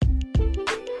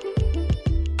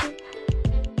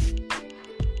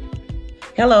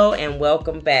Hello and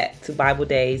welcome back to Bible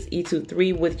Days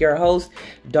E23 with your host,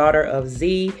 Daughter of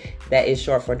Z. That is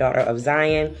short for Daughter of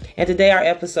Zion. And today our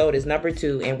episode is number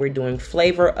 2 and we're doing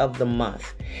Flavor of the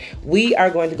Month. We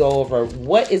are going to go over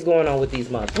what is going on with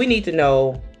these months. We need to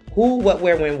know who, what,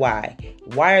 where, when, why.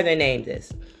 Why are they named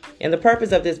this? And the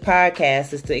purpose of this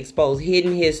podcast is to expose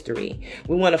hidden history.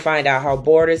 We want to find out how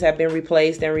borders have been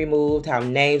replaced and removed, how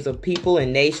names of people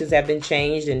and nations have been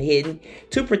changed and hidden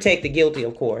to protect the guilty,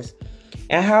 of course,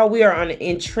 and how we are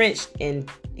entrenched in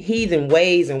heathen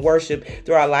ways and worship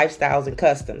through our lifestyles and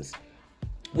customs.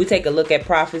 We take a look at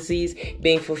prophecies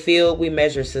being fulfilled. We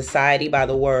measure society by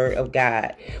the word of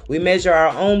God. We measure our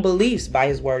own beliefs by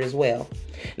his word as well.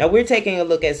 Now we're taking a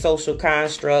look at social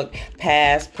construct,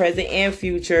 past, present, and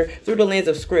future through the lens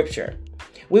of scripture.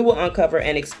 We will uncover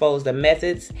and expose the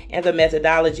methods and the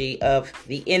methodology of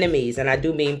the enemies, and I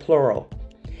do mean plural.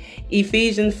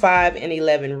 Ephesians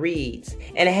 5:11 reads,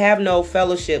 "And have no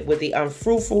fellowship with the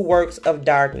unfruitful works of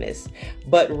darkness,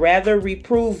 but rather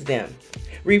reprove them."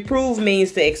 Reprove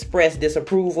means to express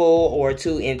disapproval or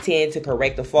to intend to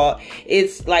correct a fault.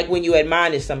 It's like when you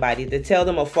admonish somebody, to tell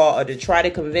them a fault or to try to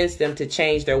convince them to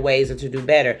change their ways or to do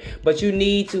better. But you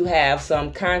need to have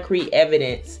some concrete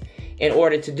evidence in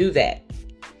order to do that.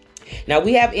 Now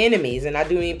we have enemies, and I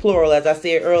do mean plural, as I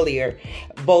said earlier,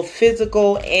 both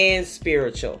physical and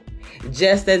spiritual,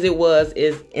 just as it was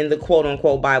in the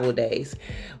quote-unquote Bible days.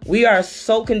 We are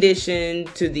so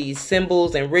conditioned to these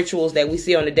symbols and rituals that we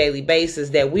see on a daily basis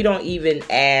that we don't even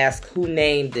ask who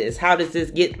named this, how does this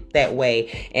get that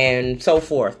way, and so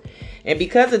forth. And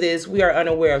because of this, we are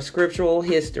unaware of scriptural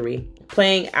history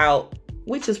playing out,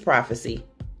 which is prophecy,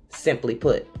 simply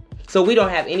put. So we don't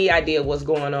have any idea what's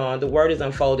going on. The word is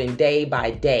unfolding day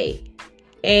by day.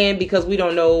 And because we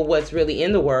don't know what's really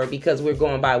in the word, because we're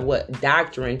going by what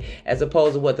doctrine as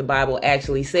opposed to what the Bible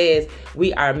actually says,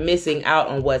 we are missing out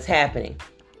on what's happening.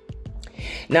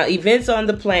 Now, events on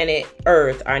the planet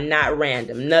Earth are not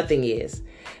random. Nothing is.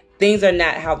 Things are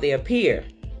not how they appear.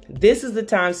 This is the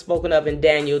time spoken of in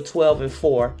Daniel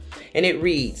 12:4, and it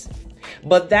reads,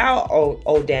 "But thou,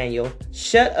 O Daniel,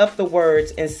 shut up the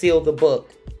words and seal the book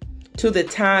to the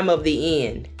time of the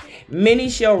end. Many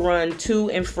shall run to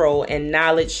and fro, and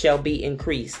knowledge shall be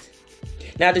increased."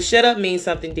 Now, to shut up means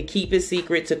something to keep it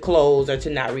secret, to close, or to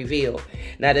not reveal.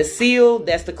 Now, to seal,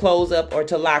 that's to close up or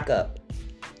to lock up.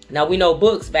 Now, we know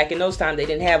books. Back in those times, they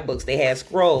didn't have books. They had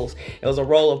scrolls. It was a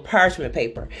roll of parchment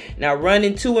paper. Now,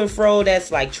 running to and fro,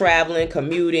 that's like traveling,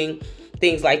 commuting,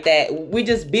 things like that. We're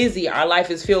just busy. Our life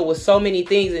is filled with so many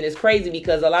things, and it's crazy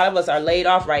because a lot of us are laid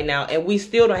off right now, and we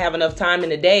still don't have enough time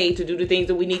in the day to do the things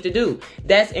that we need to do.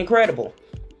 That's incredible.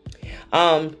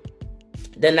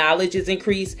 The knowledge is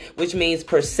increased, which means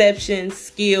perception,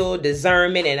 skill,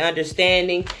 discernment, and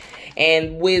understanding,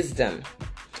 and wisdom.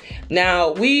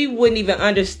 Now, we wouldn't even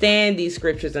understand these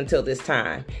scriptures until this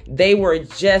time. They were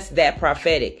just that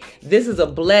prophetic. This is a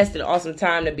blessed and awesome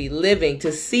time to be living,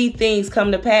 to see things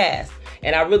come to pass.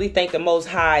 And I really thank the Most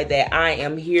High that I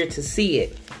am here to see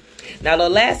it. Now, the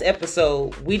last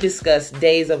episode, we discussed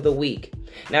days of the week.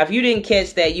 Now, if you didn't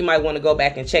catch that, you might want to go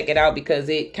back and check it out because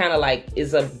it kind of like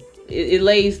it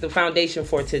lays the foundation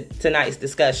for tonight's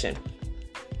discussion.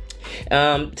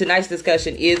 Tonight's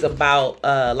discussion is about,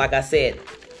 like I said,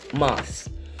 months.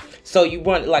 So you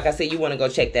want to go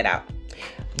check that out.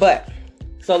 But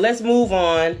so let's move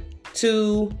on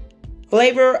to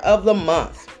Flavor of the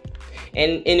Month.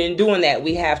 And in doing that,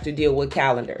 we have to deal with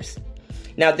calendars.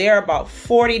 Now, there are about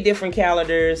 40 different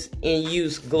calendars in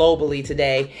use globally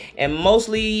today, and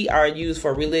mostly are used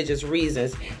for religious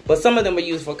reasons, but some of them are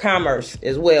used for commerce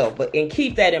as well. And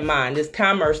keep that in mind, this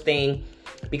commerce thing,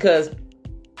 because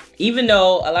even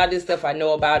though a lot of this stuff I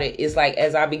know about it, it's like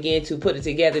as I begin to put it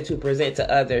together to present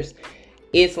to others,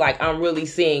 it's like I'm really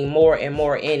seeing more and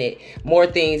more in it, more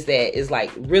things that is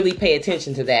like really pay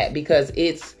attention to that, because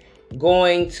it's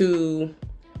going to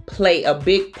play a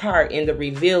big part in the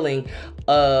revealing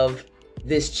of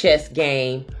this chess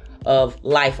game of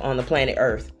life on the planet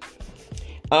Earth.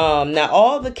 Now,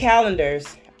 all the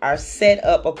calendars are set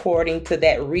up according to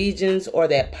that region's or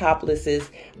that populace's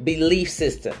belief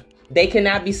system. They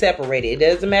cannot be separated. It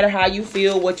doesn't matter how you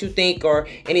feel, what you think, or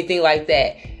anything like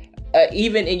that.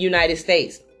 Even in United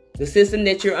States, the system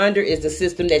that you're under is the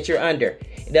system that you're under.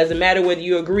 It doesn't matter whether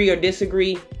you agree or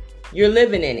disagree. You're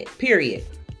living in it, period.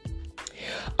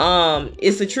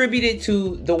 It's attributed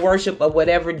to the worship of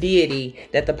whatever deity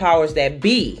that the powers that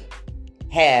be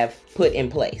have put in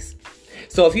place.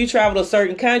 So if you travel to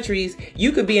certain countries,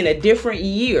 you could be in a different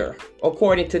year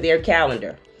according to their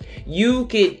calendar. You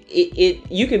could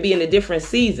be in a different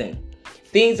season.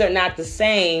 Things are not the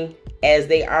same as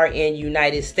they are in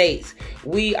United States.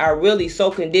 We are really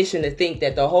so conditioned to think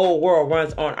that the whole world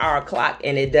runs on our clock,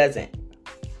 and it doesn't.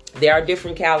 There are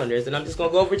different calendars, and I'm just going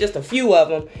to go over just a few of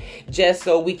them, just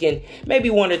so we can, maybe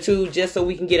one or two, just so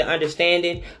we can get an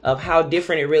understanding of how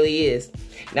different it really is.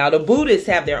 Now, the Buddhists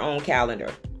have their own calendar.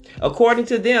 According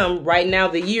to them, right now,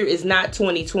 the year is not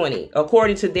 2020.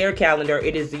 According to their calendar,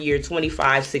 it is the year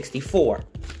 2564.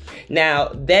 Now,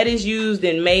 that is used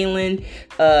in mainland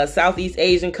Southeast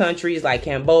Asian countries like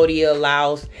Cambodia,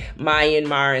 Laos,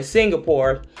 Myanmar, and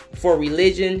Singapore for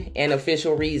religion and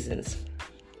official reasons.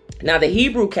 Now, the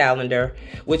Hebrew calendar,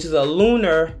 which is a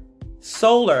lunar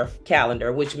solar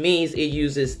calendar, which means it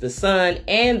uses the sun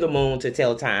and the moon to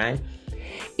tell time,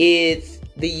 it's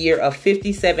the year of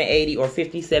 5780 or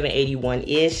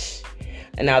 5781-ish.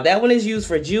 And now that one is used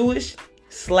for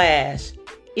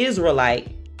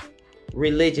Jewish/Israelite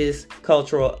religious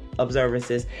cultural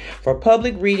observances, for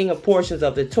public reading of portions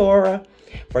of the Torah,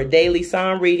 for daily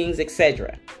psalm readings,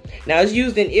 etc. Now, it's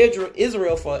used in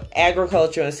Israel for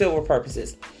agriculture and civil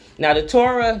purposes. Now, the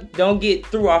Torah, don't get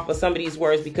through off of some of these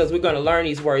words, because we're going to learn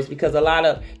these words, because a lot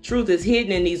of truth is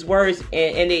hidden in these words,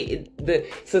 and the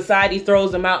society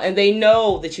throws them out, and they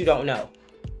know that you don't know.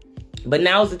 But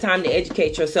now is the time to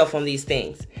educate yourself on these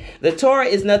things. The Torah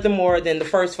is nothing more than the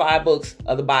first 5 books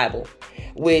of the Bible,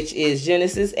 which is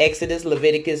Genesis, Exodus,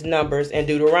 Leviticus, Numbers, and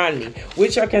Deuteronomy,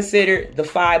 which are considered the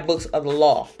 5 books of the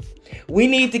law. We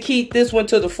need to keep this one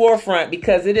to the forefront,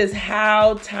 because it is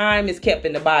how time is kept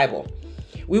in the Bible.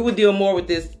 We will deal more with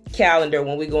this calendar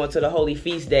when we go into the holy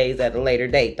feast days at a later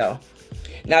date, though.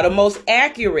 Now, the most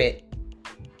accurate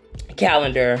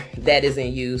calendar that is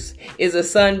in use is a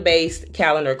sun-based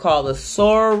calendar called the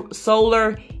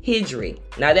Solar Hijri.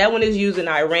 Now, that one is used in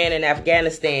Iran and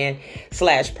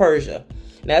Afghanistan/Persia.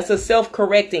 Now, it's a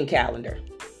self-correcting calendar.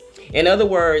 In other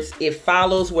words, it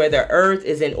follows where the earth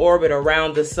is in orbit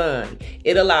around the sun.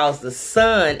 It allows the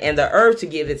sun and the earth to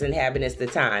give its inhabitants the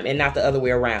time, and not the other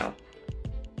way around.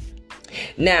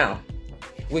 Now,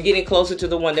 we're getting closer to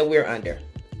the one that we're under.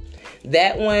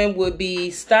 That one would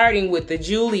be starting with the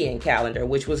Julian calendar,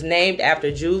 which was named after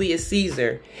Julius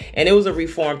Caesar, and it was a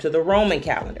reform to the Roman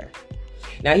calendar.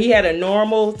 Now, he had a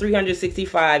normal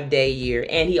 365-day year,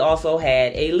 and he also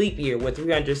had a leap year with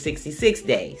 366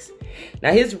 days.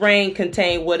 Now, his reign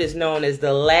contained what is known as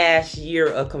the last year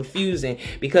of confusion,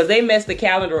 because they messed the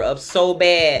calendar up so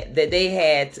bad that they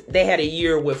had a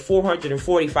year with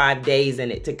 445 days in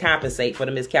it to compensate for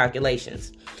the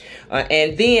miscalculations.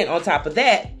 And then on top of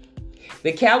that,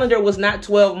 the calendar was not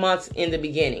 12 months in the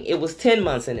beginning. It was 10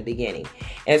 months in the beginning.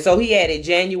 And so he added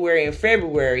January and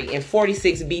February in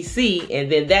 46 BC,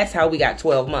 and then that's how we got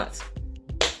 12 months.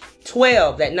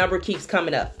 12, that number keeps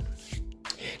coming up.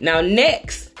 Now,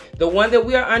 next, the one that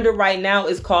we are under right now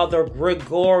is called the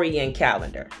Gregorian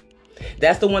calendar.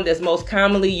 That's the one that's most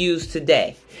commonly used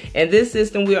today. And this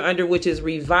system we are under, which is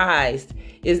revised,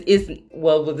 let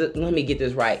me get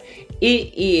this right.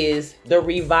 It is the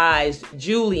revised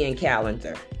Julian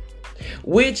calendar,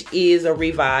 which is a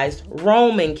revised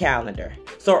Roman calendar.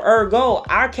 So ergo,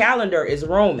 our calendar is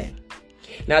Roman.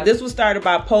 Now, this was started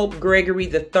by Pope Gregory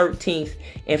the 13th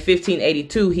in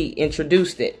 1582. He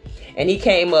introduced it, and he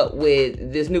came up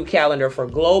with this new calendar for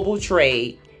global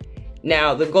trade.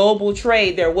 Now, the global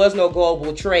trade, there was no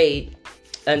global trade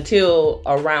until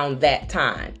around that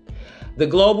time. The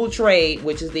global trade,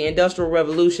 which is the Industrial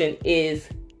Revolution, is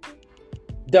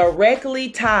directly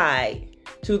tied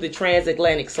to the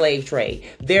transatlantic slave trade.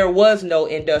 There was no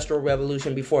Industrial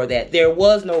Revolution before that. There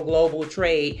was no global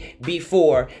trade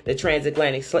before the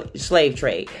transatlantic slave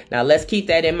trade. Now, let's keep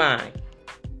that in mind.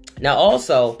 Now,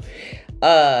 also,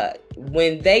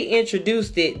 when they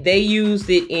introduced it, they used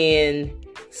it in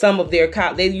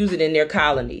they used it in their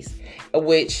colonies,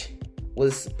 which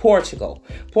was Portugal.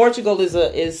 Portugal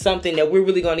is something that we're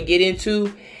really going to get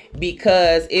into,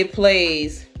 because it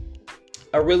plays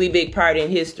a really big part in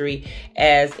history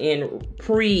as in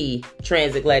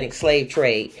pre-transatlantic slave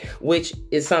trade, which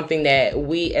is something that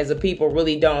we as a people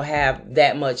really don't have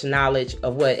that much knowledge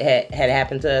of what had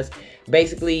happened to us.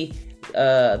 Basically,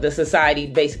 the society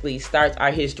basically starts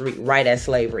our history right at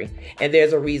slavery, and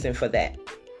there's a reason for that.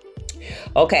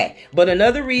 Okay, but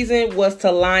another reason was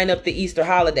to line up the Easter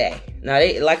holiday. Now,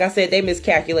 like I said, they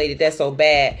miscalculated that so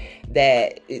bad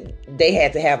that they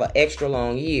had to have an extra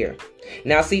long year.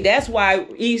 Now, see, that's why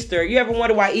Easter, you ever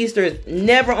wonder why Easter is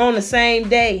never on the same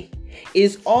day?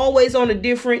 It's always on a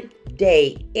different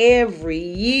day every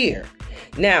year.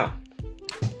 Now,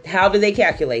 how do they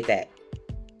calculate that?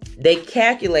 They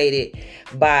calculate it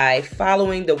by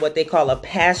following what they call a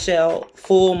Paschal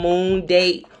full moon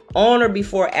date on or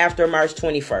before after March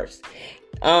 21st.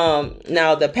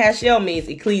 Now the paschal means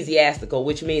ecclesiastical,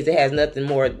 which means it has nothing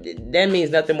more. That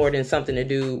means nothing more than something to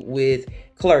do with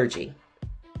clergy.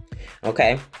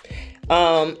 Okay.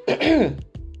 Now,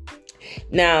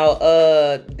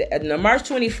 the March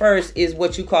 21st is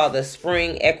what you call the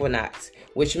spring equinox,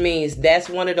 which means that's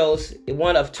one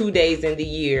of 2 days in the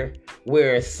year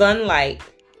where sunlight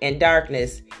and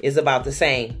darkness is about the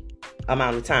same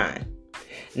amount of time.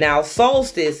 Now,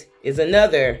 solstice is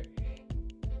another,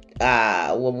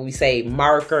 what we say,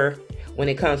 marker when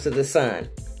it comes to the sun.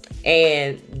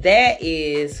 And that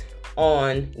is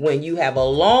on when you have a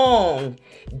long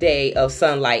day of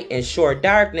sunlight and short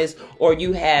darkness, or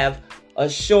you have a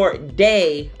short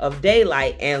day of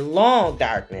daylight and long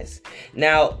darkness.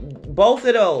 Now, both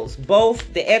of those,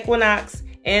 both the equinox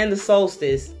and the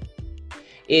solstice,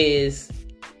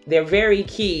 they're very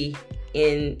key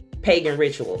in pagan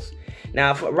rituals.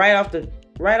 Now, right off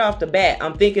the bat,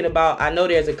 I'm thinking about, I know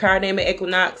there's a card named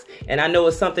Equinox, and I know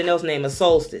it's something else named a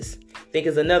Solstice. I think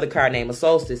it's another card named a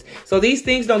Solstice. So these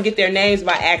things don't get their names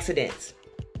by accidents.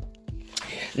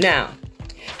 Now,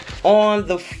 on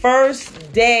the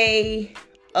first day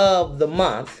of the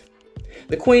month,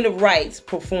 the Queen of Rites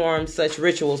performs such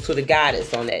rituals to the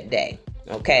goddess on that day.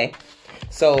 Okay?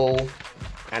 So,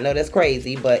 I know that's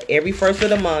crazy, but every first of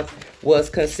the month was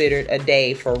considered a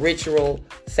day for ritual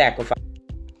sacrifice.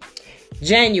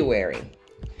 January.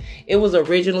 It was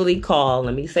originally called,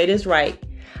 let me say this right,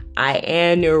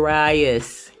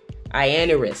 Ianiris.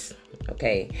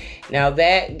 Okay. Now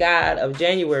that god of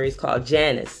January is called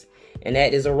Janus, and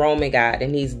that is a Roman god,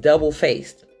 and he's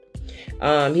double-faced.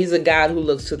 He's a god who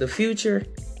looks to the future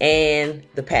and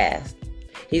the past.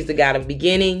 He's the god of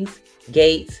beginnings,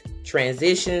 gates,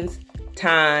 transitions,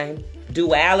 time,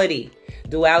 duality.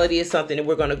 Duality is something that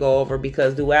we're going to go over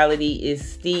because duality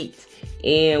is steeped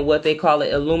in what they call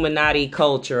it Illuminati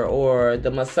culture or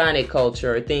the Masonic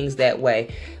culture or things that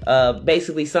way.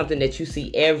 Basically something that you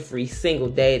see every single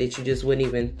day that you just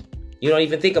you don't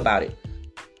even think about it.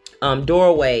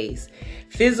 Doorways,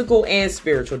 physical and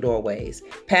spiritual doorways,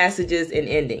 passages and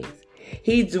endings.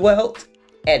 He dwelt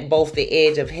at both the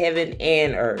edge of heaven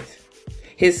and earth.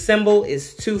 His symbol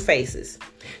is two faces.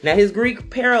 Now his Greek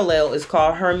parallel is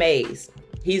called Hermes.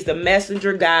 He's the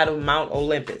messenger god of Mount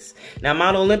Olympus. Now,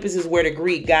 Mount Olympus is where the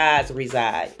Greek gods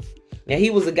reside. Now,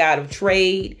 he was a god of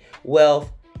trade,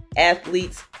 wealth,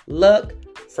 athletes, luck,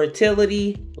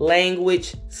 fertility,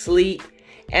 language, sleep,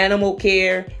 animal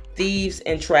care, thieves,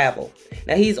 and travel.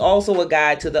 Now, he's also a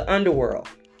guide to the underworld.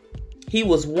 He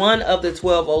was one of the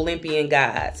 12 Olympian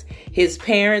gods. His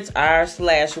parents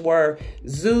were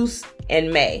Zeus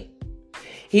and May.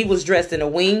 He was dressed in a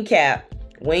winged cap,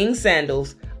 winged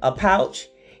sandals, a pouch,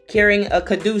 carrying a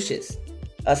caduceus,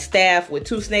 a staff with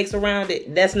two snakes around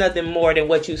it. That's nothing more than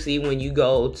what you see when you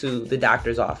go to the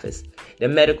doctor's office. The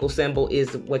medical symbol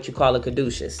is what you call a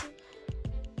caduceus.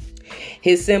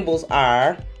 His symbols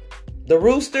are the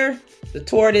rooster, the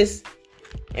tortoise,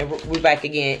 and we're back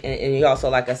again. And he also,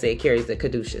 like I said, carries the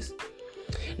caduceus.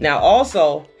 Now,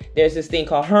 also, there's this thing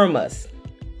called Hermas.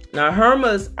 Now,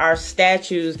 Hermas are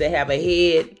statues that have a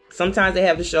head. Sometimes they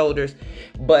have the shoulders,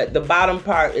 but the bottom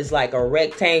part is like a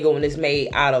rectangle and it's made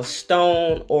out of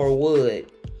stone or wood.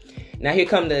 Now here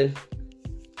come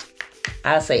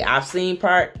I've seen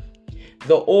part.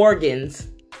 The organs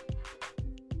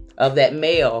of that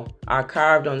male are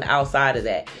carved on the outside of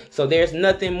that. So there's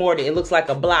nothing more it looks like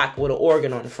a block with an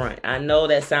organ on the front. I know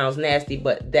that sounds nasty,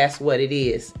 but that's what it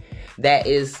is. That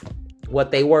is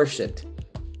what they worshipped.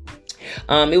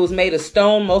 It was made of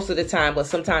stone most of the time, but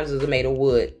sometimes it was made of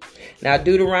wood. Now,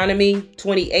 Deuteronomy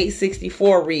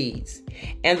 28:64 reads,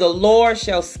 "And the Lord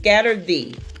shall scatter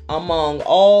thee among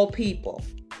all people,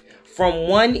 from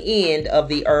one end of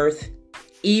the earth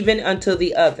even unto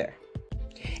the other.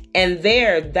 And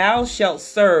there thou shalt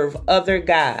serve other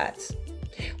gods,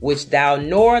 which thou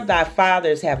nor thy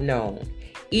fathers have known,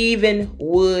 even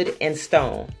wood and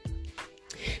stone."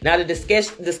 Now, the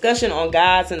discussion on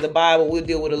gods in the Bible, we'll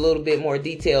deal with a little bit more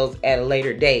details at a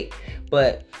later date.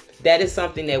 But that is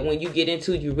something that when you get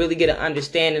into, you really get an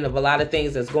understanding of a lot of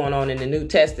things that's going on in the New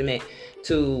Testament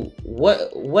to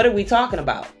what are we talking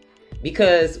about?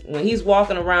 Because when he's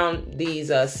walking around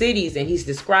these cities and he's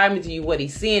describing to you what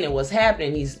he's seeing and what's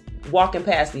happening, he's walking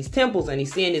past these temples and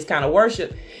he's seeing this kind of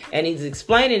worship and he's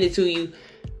explaining it to you.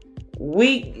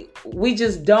 We're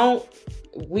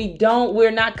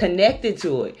not connected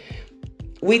to it.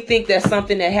 We think that's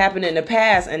something that happened in the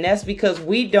past, and that's because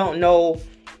we don't know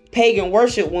pagan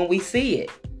worship when we see it.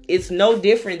 It's no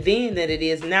different then than it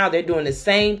is now. They're doing the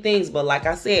same things, but like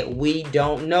I said, we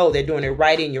don't know. They're doing it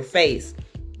right in your face.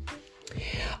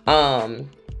 And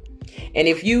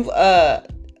if you've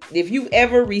if you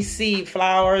ever received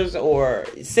flowers or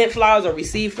sent flowers or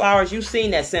received flowers, you've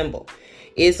seen that symbol.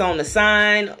 It's on the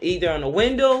sign, either on the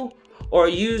window or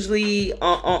usually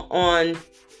on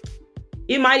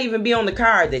it might even be on the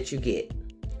card that you get.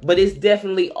 But it's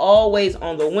definitely always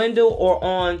on the window or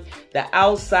on the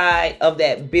outside of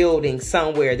that building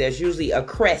somewhere. There's usually a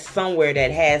crest somewhere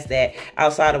that has that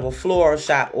outside of a floral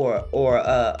shop or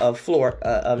a floor,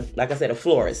 like I said, a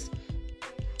florist.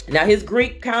 Now, his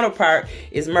Greek counterpart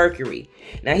is Mercury.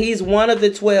 Now, he's one of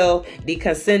the 12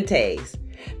 Decascentes,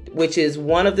 which is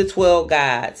one of the 12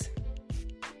 gods,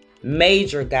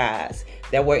 major gods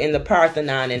that were in the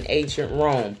Parthenon in ancient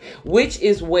Rome, which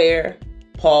is where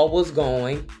Paul was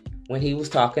going when he was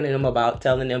talking to them about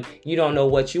telling them, you don't know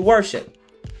what you worship.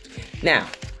 Now,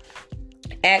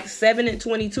 Acts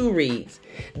 7:22 reads,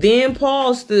 Then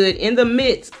Paul stood in the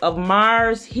midst of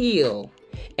Mars Hill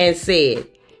and said,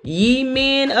 Ye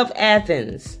men of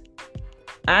Athens,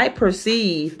 I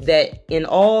perceive that in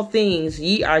all things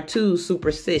ye are too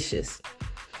superstitious.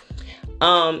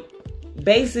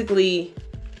 Basically,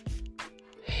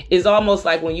 it's almost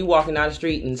like when you walking down the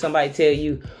street and somebody tell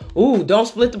you, ooh, don't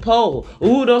split the pole.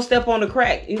 Ooh, don't step on the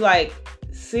crack. You like,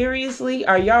 seriously?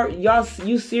 Are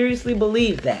you seriously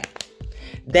believe that?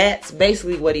 That's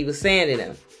basically what he was saying to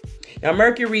them. Now,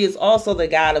 Mercury is also the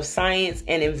god of science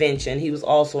and invention. He was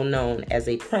also known as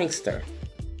a prankster.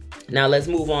 Now, let's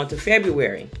move on to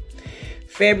February.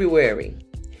 February.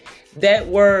 That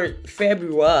word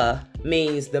February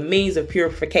means the means of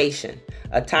purification,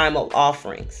 a time of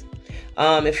offerings.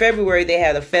 In February, they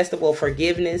have the Festival of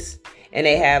Forgiveness, and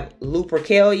they have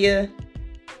Lupercalia.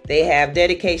 They have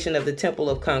dedication of the Temple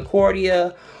of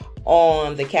Concordia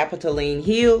on the Capitoline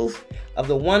Hills of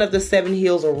one of the 7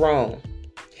 hills of Rome.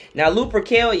 Now,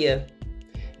 Lupercalia,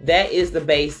 that is the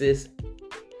basis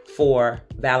for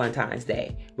Valentine's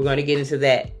Day. We're going to get into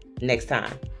that next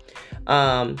time.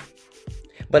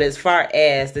 But as far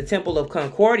as the Temple of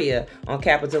Concordia on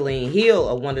Capitoline Hill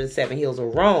of one of the 7 hills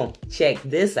of Rome, check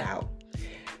this out.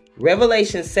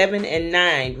 Revelation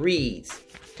 7:9 reads,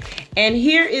 And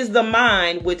here is the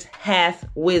mind which hath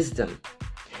wisdom.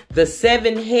 The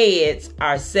 7 heads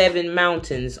are 7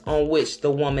 mountains on which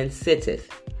the woman sitteth.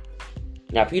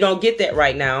 Now, if you don't get that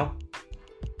right now,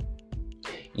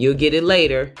 you'll get it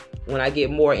later when I get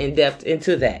more in depth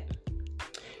into that.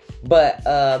 But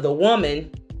the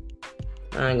woman,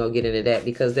 I ain't gonna get into that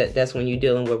because that's when you're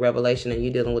dealing with Revelation and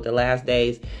you're dealing with the last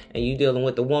days and you're dealing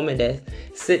with the woman that's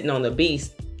sitting on the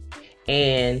beast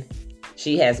and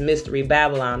she has Mystery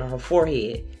Babylon on her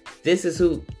forehead. This is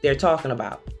who they're talking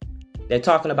about. They're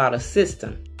talking about a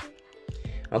system.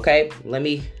 Okay, let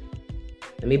me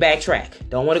backtrack.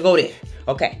 Don't want to go there.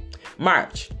 Okay,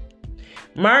 March.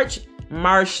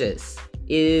 Martius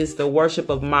is the worship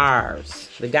of Mars,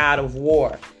 the god of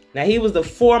war. Now, he was the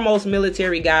foremost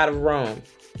military god of Rome.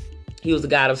 He was the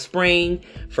god of spring,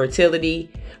 fertility,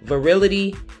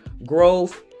 virility,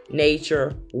 growth,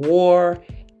 nature, war,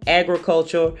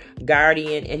 agriculture,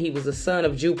 guardian, and he was the son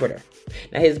of Jupiter.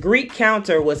 Now, his Greek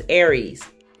counter was Ares.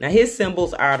 Now, his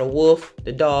symbols are the wolf,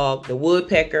 the dog, the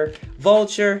woodpecker,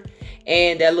 vulture,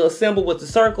 and that little symbol with the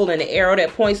circle and the arrow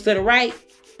that points to the right.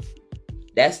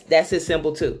 That's his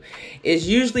symbol too. It's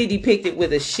usually depicted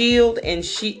with a shield and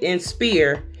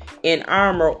spear in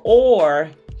armor, or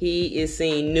he is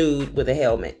seen nude with a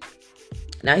helmet.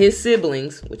 Now, his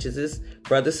siblings, which is his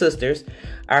brother sisters,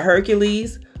 are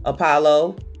Hercules,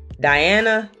 Apollo,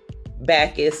 Diana,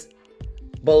 Bacchus,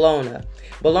 Bellona.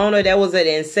 Bellona, that was an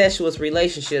incestuous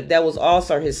relationship. That was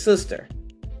also his sister.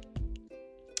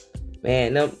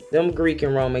 Man, them Greek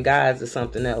and Roman gods are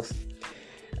something else.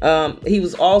 He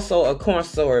was also a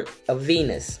consort of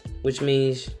Venus, which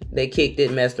means they kicked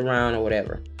it, messed around, or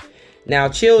whatever. Now,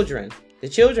 children. The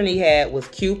children he had was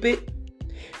Cupid,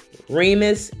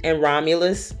 Remus, and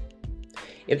Romulus.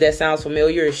 If that sounds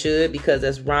familiar, it should, because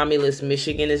that's Romulus,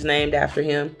 Michigan is named after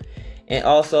him. And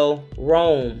also,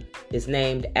 Rome is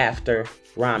named after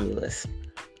Romulus.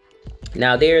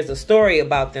 Now, there's a story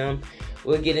about them.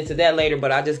 We'll get into that later,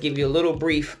 but I'll just give you a little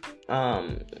brief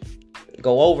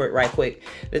go over it right quick.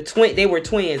 They were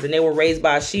twins, and they were raised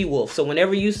by a she-wolf. So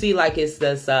whenever you see like it's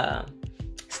this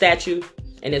statue,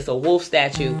 and it's a wolf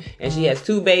statue, and she has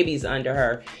 2 babies under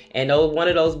her, and one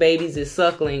of those babies is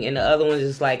suckling, and the other one is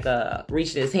just like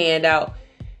reaching his hand out.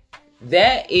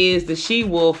 That is the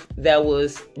she-wolf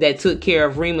that took care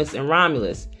of Remus and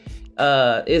Romulus.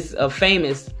 It's a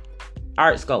famous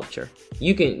art sculpture.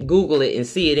 You can Google it and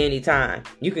see it anytime.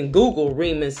 You can Google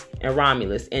Remus and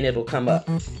Romulus and it'll come up.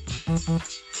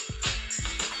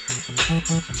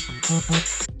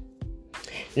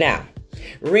 Now,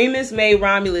 Remus made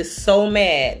Romulus so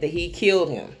mad that he killed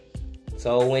him.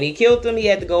 So when he killed them, he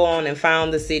had to go on and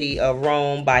found the city of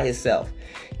Rome by himself.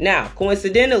 Now,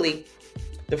 coincidentally,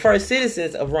 the first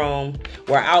citizens of Rome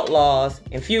were outlaws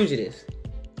and fugitives.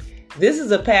 This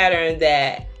is a pattern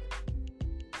that,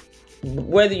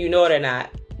 whether you know it or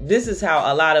not, this is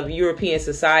how a lot of European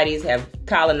societies have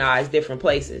colonized different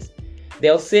places.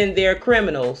 They'll send their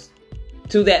criminals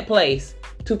to that place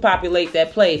to populate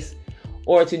that place,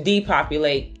 or to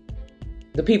depopulate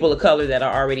the people of color that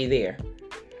are already there.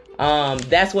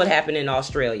 That's what happened in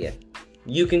Australia.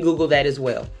 You can Google that as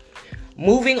well.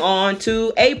 Moving on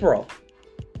to April.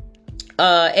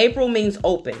 April means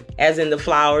open, as in the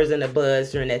flowers and the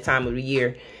buds during that time of the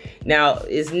year. Now,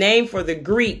 it's named for the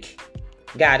Greek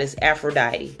goddess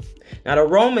Aphrodite. Now, the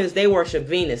Romans, they worship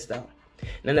Venus, though.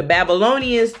 Now, the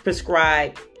Babylonians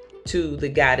prescribed to the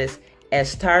goddess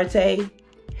Astarte.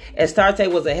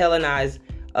 Astarte was a Hellenized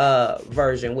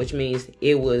version, which means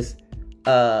it was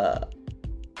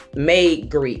made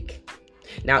Greek.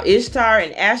 Now, Ishtar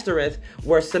and Ashtoreth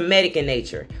were Semitic in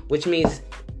nature, which means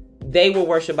they were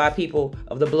worshipped by people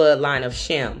of the bloodline of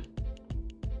Shem.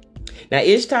 Now,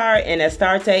 Ishtar and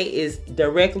Astarte is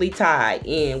directly tied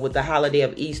in with the holiday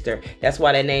of Easter. That's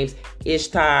why that name's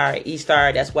Ishtar.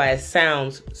 That's why it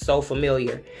sounds so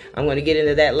familiar. I'm going to get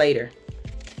into that later.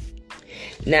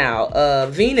 Now,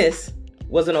 Venus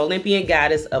was an Olympian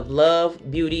goddess of love,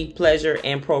 beauty, pleasure,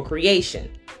 and procreation.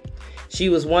 She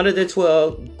was one of the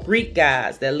 12 Greek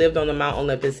gods that lived on the Mount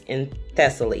Olympus in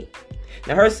Thessaly.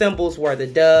 Now, her symbols were the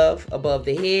dove above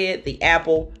the head, the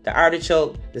apple, the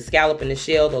artichoke, the scallop and the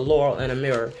shell, the laurel, and a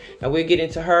mirror. Now, we'll get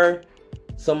into her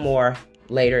some more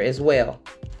later as well.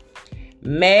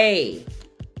 May.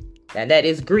 Now, that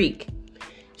is Greek.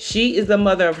 She is the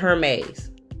mother of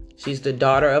Hermes. She's the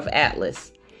daughter of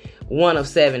Atlas. One of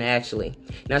 7, actually.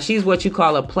 Now, she's what you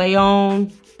call a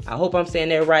Pleione. I hope I'm saying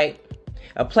that right.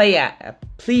 A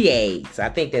Pleiades. I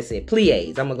think that's it.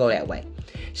 Pleiades. I'm going to go that way.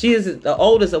 She is the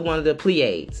oldest of one of the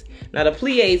Pleiades. Now, the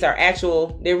Pleiades are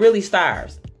they're really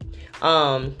stars.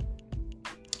 As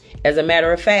a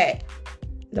matter of fact,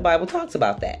 the Bible talks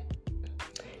about that.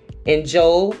 In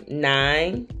Job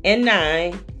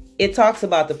 9:9, it talks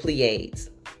about the Pleiades.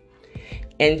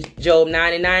 And Job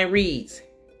 9:9 reads,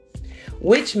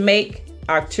 which make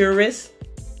Arcturus,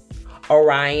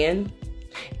 Orion,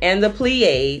 and the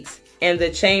Pleiades, and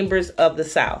the chambers of the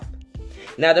south.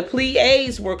 Now, the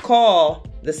Pleiades were called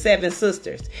the 7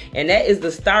 sisters, and that is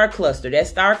the star cluster. That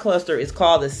star cluster is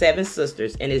called the 7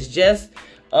 sisters, and it's just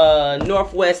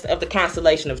northwest of the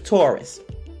constellation of Taurus.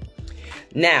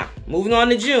 Now, moving on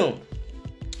to June.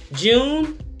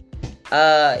 June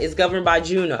is governed by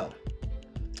Juno,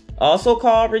 also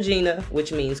called Regina,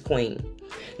 which means queen.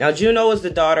 Now, Juno is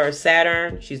the daughter of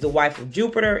Saturn. She's the wife of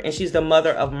Jupiter, and she's the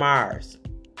mother of Mars,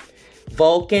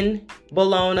 Vulcan,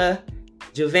 Bellona,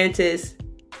 Juventus,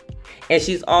 and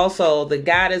she's also the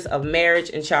goddess of marriage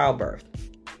and childbirth.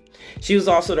 She was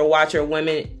also the watcher of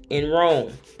women in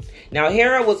Rome. Now,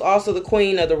 Hera was also the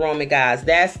queen of the Roman gods.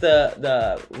 That's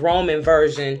the Roman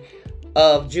version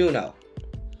of Juno.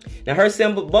 Now, her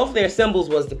symbol, both their symbols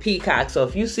was the peacock. So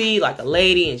if you see like a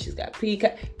lady and she's got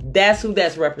peacock, that's who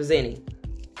that's representing.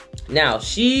 Now,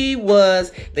 she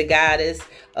was the goddess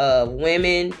of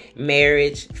women,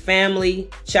 marriage, family,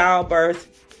 childbirth,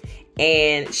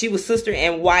 and she was sister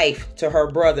and wife to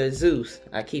her brother Zeus.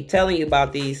 I keep telling you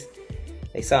about these.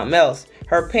 They something else.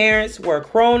 Her parents were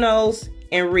Kronos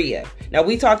and Rhea. Now,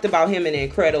 we talked about him in the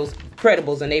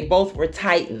Incredibles, and they both were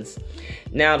Titans.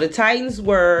 Now, the Titans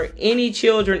were any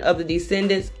children of the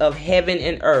descendants of heaven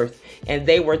and earth, and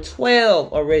they were 12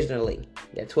 originally.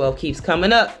 That 12 keeps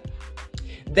coming up.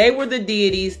 They were the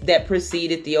deities that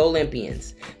preceded the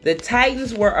Olympians. The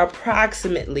Titans were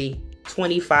approximately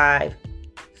 25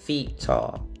 feet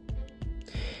tall.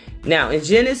 Now, in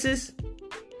Genesis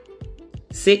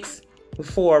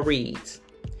 6:4 reads,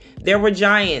 there were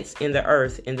giants in the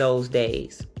earth in those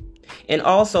days, and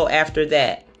also after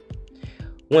that,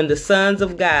 when the sons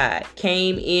of God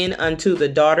came in unto the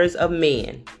daughters of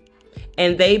men,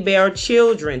 and they bare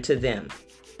children to them,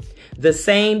 the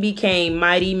same became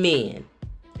mighty men,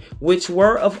 which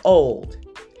were of old,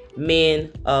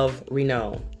 men of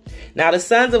renown. Now, the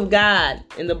sons of God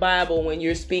in the Bible, when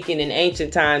you're speaking in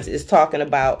ancient times, is talking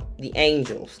about the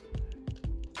angels,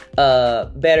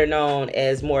 better known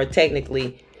as, more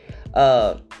technically,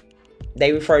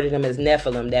 they refer to them as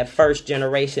Nephilim. That first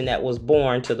generation that was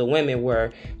born to the women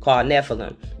were called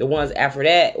Nephilim. The ones after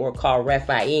that were called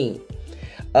Rephaim.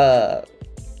 Now,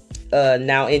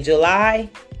 in July,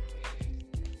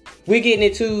 we're getting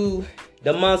into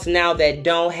the months now that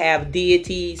don't have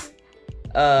deities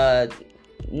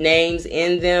names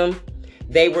in them.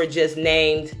 They were just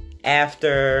named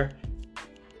after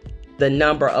the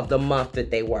number of the month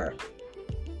that they were.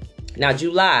 Now,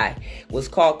 July was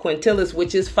called Quintilis,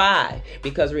 which is 5,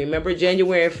 because remember,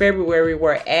 January and February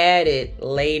were added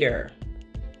later.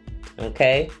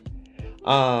 Okay?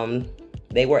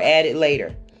 They were added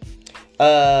later.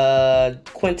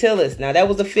 Quintilis. Now, that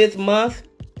was the 5th month,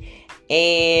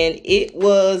 and it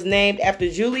was named after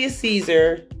Julius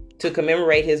Caesar to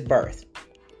commemorate his birth.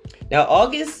 Now,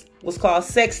 August was called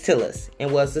Sextilis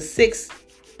and was the 6th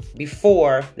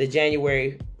before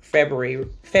the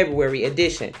February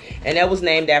edition. And that was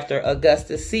named after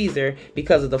Augustus Caesar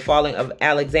because of the falling of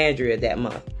Alexandria that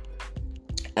month.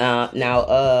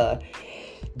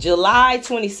 July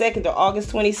 22nd or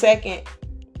August 22nd,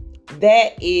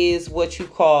 that is what you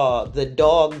call the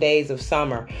dog days of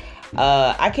summer.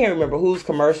 I can't remember whose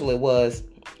commercial it was,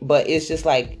 but it's just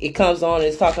like it comes on and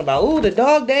it's talking about, ooh, the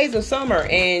dog days of summer.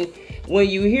 And when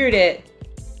you hear that,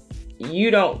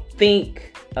 you don't think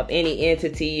of any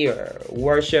entity or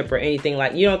worship or anything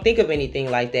like, you don't think of anything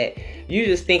like that. You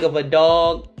just think of a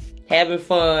dog having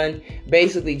fun,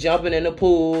 basically jumping in the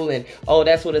pool, and oh,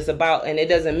 that's what it's about. And it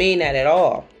doesn't mean that at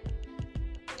all,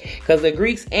 because the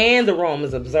Greeks and the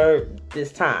Romans observed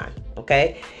this time.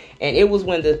 Okay. And it was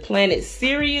when the planet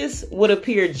Sirius would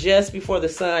appear just before the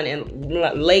sun in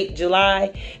late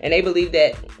July. And they believed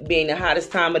that being the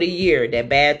hottest time of the year, that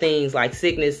bad things like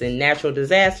sickness and natural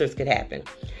disasters could happen.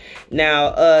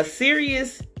 Now,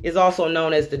 Sirius is also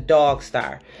known as the dog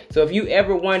star. So if you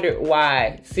ever wondered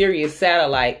why Sirius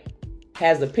satellite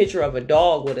has a picture of a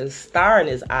dog with a star in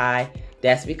his eye,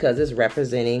 that's because it's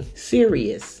representing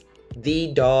Sirius,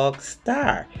 the dog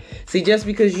star. See, just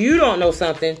because you don't know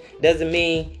something doesn't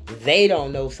mean they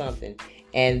don't know something,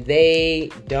 and they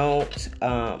don't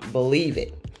believe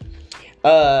it.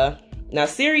 Now,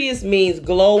 Sirius means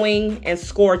glowing and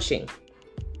scorching.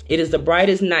 It is the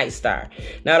brightest night star.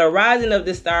 Now, the rising of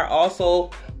this star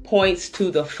also points to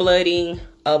the flooding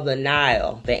of the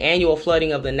Nile, the annual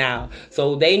flooding of the Nile.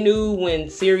 So they knew when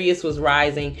Sirius was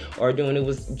rising, or during it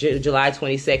was July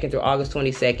 22nd through August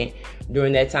 22nd.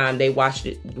 During that time, they watched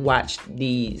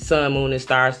the sun, moon, and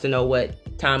stars to know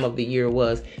what time of the year it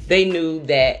was. They knew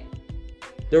that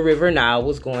the river Nile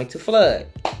was going to flood.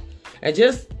 And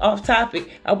just off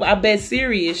topic, I bet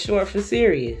Siri is short for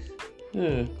Sirius.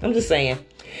 I'm just saying.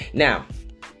 Now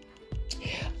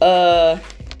let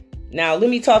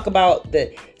me talk about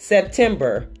the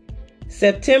September.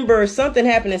 Something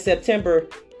happened in September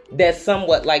that's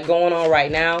somewhat like going on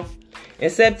right now. In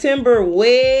September,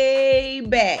 way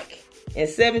back in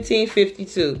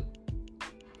 1752,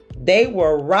 they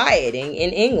were rioting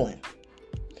in England.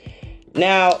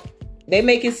 Now, they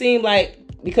make it seem like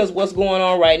because what's going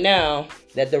on right now,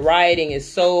 that the rioting is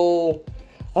so,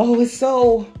 what's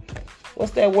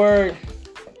that word?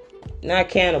 Not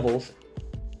cannibals,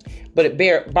 but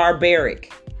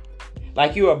barbaric.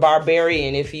 Like you're a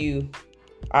barbarian if you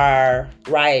are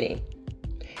rioting.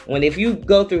 When if you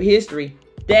go through history,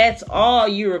 that's all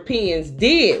Europeans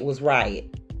did was riot.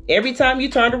 Every time you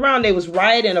turned around, they was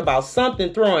rioting about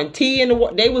something, throwing tea in the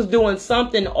water. They was doing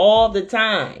something all the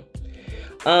time.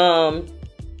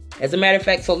 As a matter of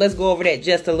fact, so let's go over that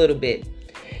just a little bit.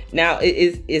 Now,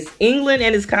 it's England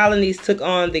and its colonies took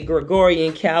on the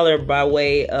Gregorian calendar by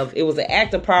way of, it was an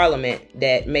act of parliament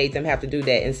that made them have to do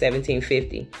that in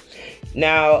 1750.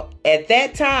 Now, at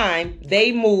that time,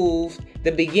 they moved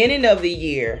the beginning of the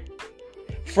year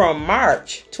from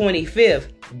March 25th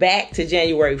back to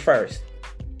January 1st.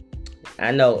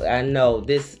 I know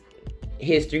this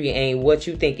history ain't what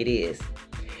you think it is.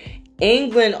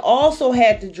 England also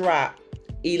had to drop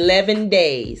 11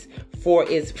 days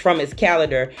from its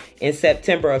calendar in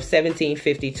September of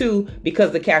 1752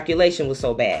 because the calculation was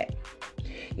so bad.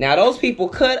 Now, those people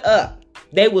cut up.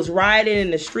 They was rioting in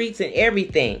the streets and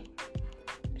everything.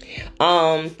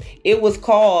 It was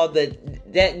called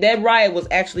that riot was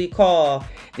actually called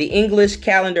the English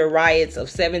Calendar Riots of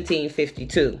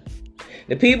 1752.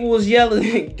 The people was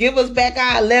yelling, "Give us back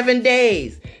our 11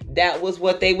 days." That was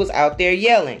what they was out there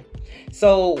yelling.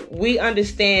 So we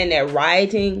understand that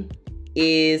rioting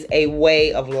is a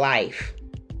way of life.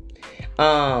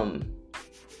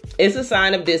 It's a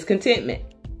sign of discontentment.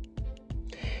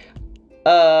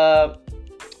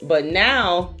 But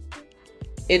now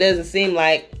it doesn't seem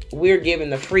like we're given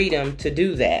the freedom to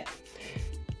do that.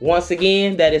 Once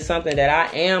again, that is something that I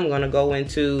am going to go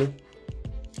into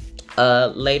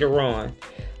later on.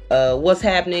 What's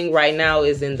happening right now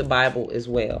is in the Bible as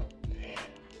well.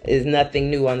 Is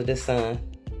nothing new under the sun.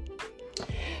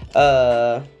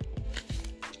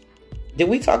 Did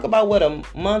we talk about what a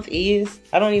month is?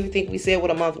 I don't even think we said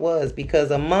what a month was, because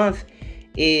a month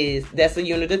that's a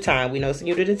unit of time. We know it's a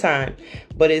unit of time,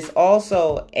 but it's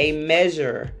also a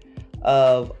measure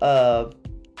of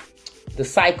the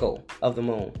cycle of the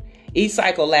moon. Each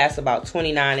cycle lasts about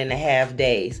 29 and a half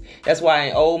days. That's why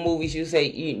in old movies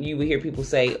you would hear people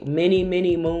say many,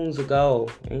 many moons ago.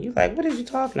 And you're like, what are you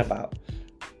talking about?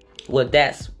 Well,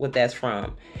 that's what that's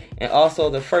from. And also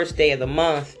the first day of the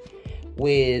month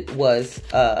was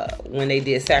when they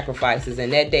did sacrifices.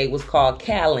 And that day was called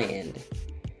Calend,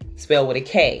 spelled with a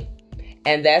K.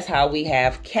 And that's how we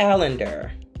have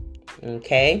calendar.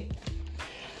 Okay?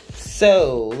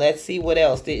 So, let's see what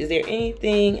else. Is there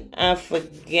anything I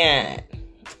forgot?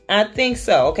 I think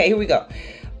so. Okay, here we go.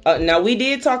 Now, we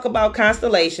did talk about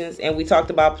constellations and we talked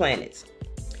about planets.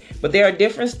 But there are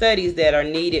different studies that are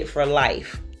needed for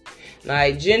life.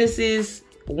 Now, Genesis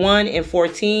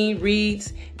 1:14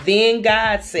 reads, "Then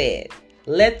God said,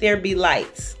 let there be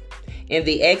lights in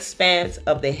the expanse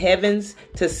of the heavens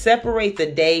to separate the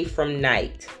day from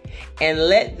night. And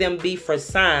let them be for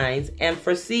signs and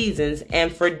for seasons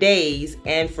and for days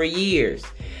and for years."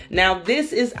 Now,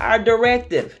 this is our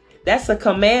directive. That's a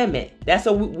commandment.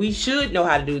 We should know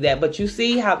how to do that. But you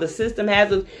see how the system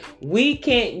has us. We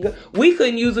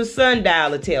couldn't use a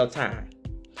sundial to tell time.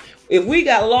 If we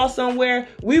got lost somewhere,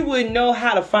 we wouldn't know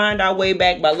how to find our way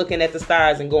back by looking at the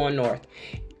stars and going north.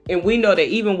 And we know that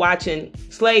even watching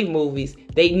slave movies,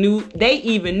 they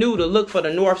even knew to look for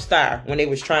the North Star when they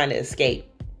was trying to escape.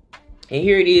 And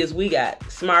here it is, we got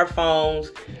smartphones,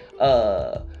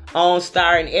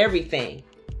 OnStar and everything.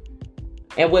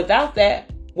 And without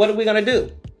that, what are we going to do?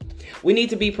 We need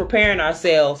to be preparing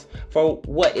ourselves for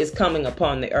what is coming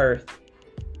upon the earth.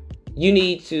 You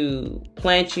need to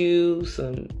plant you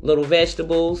some little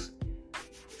vegetables,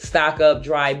 stock up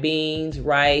dry beans,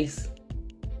 rice,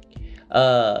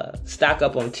 stock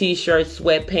up on t-shirts,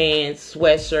 sweatpants,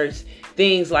 sweatshirts,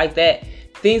 things like that.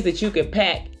 Things that you can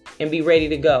pack and be ready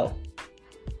to go.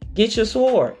 Get your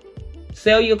sword.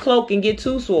 Sell your cloak and get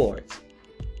 2 swords.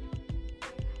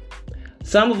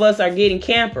 Some of us are getting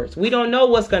campers. We don't know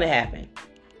what's going to happen.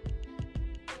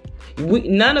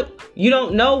 You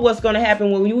don't know what's going to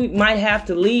happen when we might have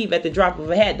to leave at the drop of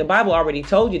a hat. The Bible already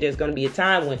told you there's going to be a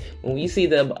time when you see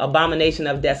the abomination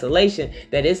of desolation,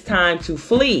 that it's time to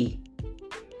flee.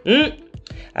 I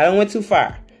don't went too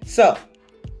far. So,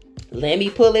 let me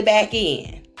pull it back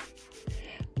in.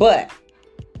 But,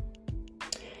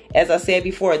 as I said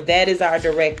before, that is our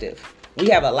directive. We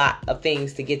have a lot of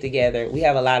things to get together. We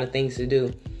have a lot of things to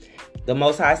do. The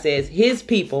Most High says his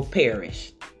people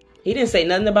perish. He didn't say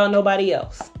nothing about nobody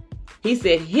else. He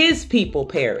said his people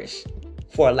perish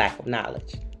for a lack of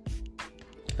knowledge.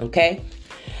 Okay?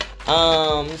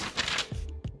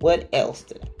 What else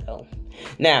did I know?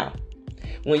 Now,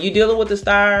 when you're dealing with the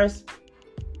stars,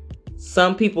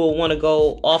 some people want to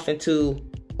go off into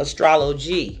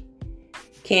astrology.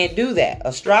 Can't do that.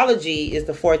 Astrology is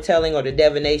the foretelling or the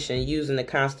divination using the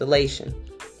constellation.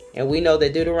 And we know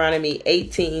that Deuteronomy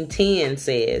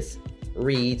 18:10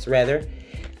 reads,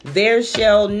 "There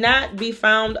shall not be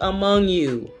found among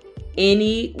you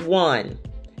any one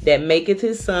that maketh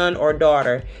his son or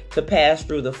daughter to pass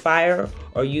through the fire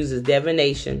or uses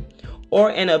divination or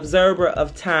an observer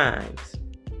of times."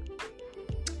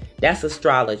 That's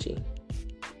astrology.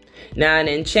 Now, an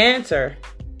enchanter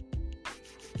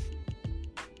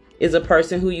is a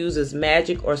person who uses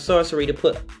magic or sorcery to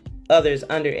put others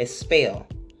under a spell.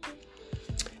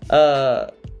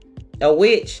 A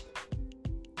witch,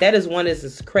 that is one that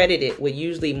is credited with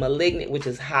usually malignant, which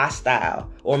is hostile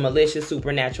or malicious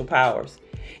supernatural powers.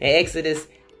 And Exodus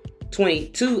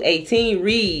 22:18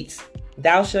 reads,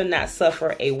 "Thou shalt not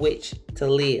suffer a witch to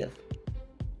live."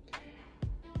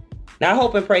 Now, I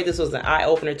hope and pray this was an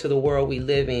eye-opener to the world we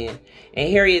live in. And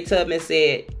Harriet Tubman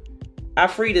said, "I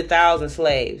freed 1,000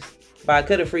 slaves, but I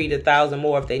could have freed 1,000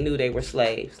 more if they knew they were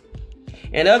slaves."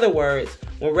 In other words,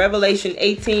 when Revelation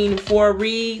 18:4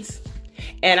 reads,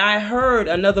 "And I heard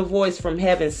another voice from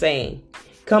heaven saying,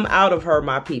 Come out of her,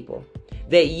 my people,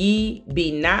 that ye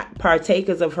be not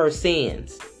partakers of her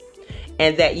sins,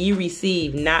 and that ye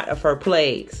receive not of her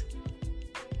plagues."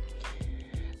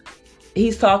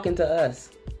 He's talking to us.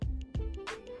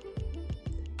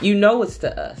 You know it's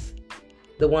to us.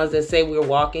 The ones that say we're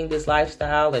walking this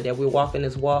lifestyle or that we're walking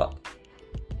this walk.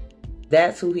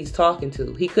 That's who he's talking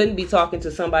to. He couldn't be talking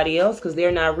to somebody else because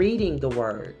they're not reading the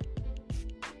word.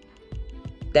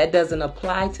 That doesn't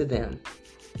apply to them.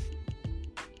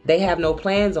 They have no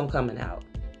plans on coming out.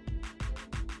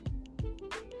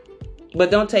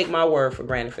 But don't take my word for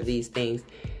granted for these things.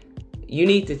 You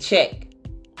need to check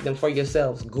them for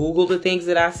yourselves. Google the things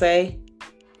that I say.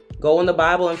 Go in the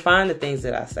Bible and find the things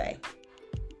that I say.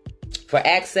 For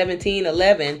Acts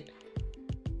 17:11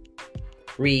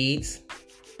 reads,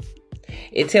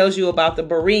 it tells you about the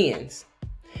Bereans.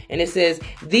 And it says,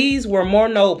 these were more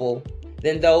noble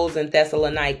than those in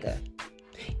Thessalonica,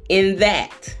 in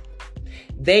that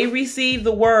they received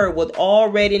the word with all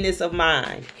readiness of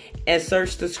mind and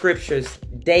searched the scriptures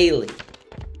daily.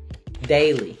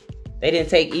 Daily. They didn't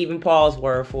take even Paul's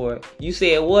word for it. You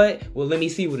said what? Well, let me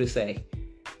see what it say.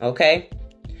 Okay?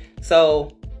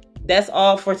 So that's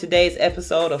all for today's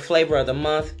episode of Flavor of the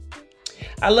Month.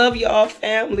 I love y'all,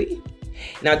 family.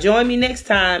 Now join me next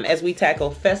time as we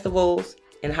tackle festivals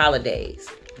and holidays.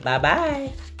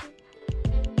 Bye-bye.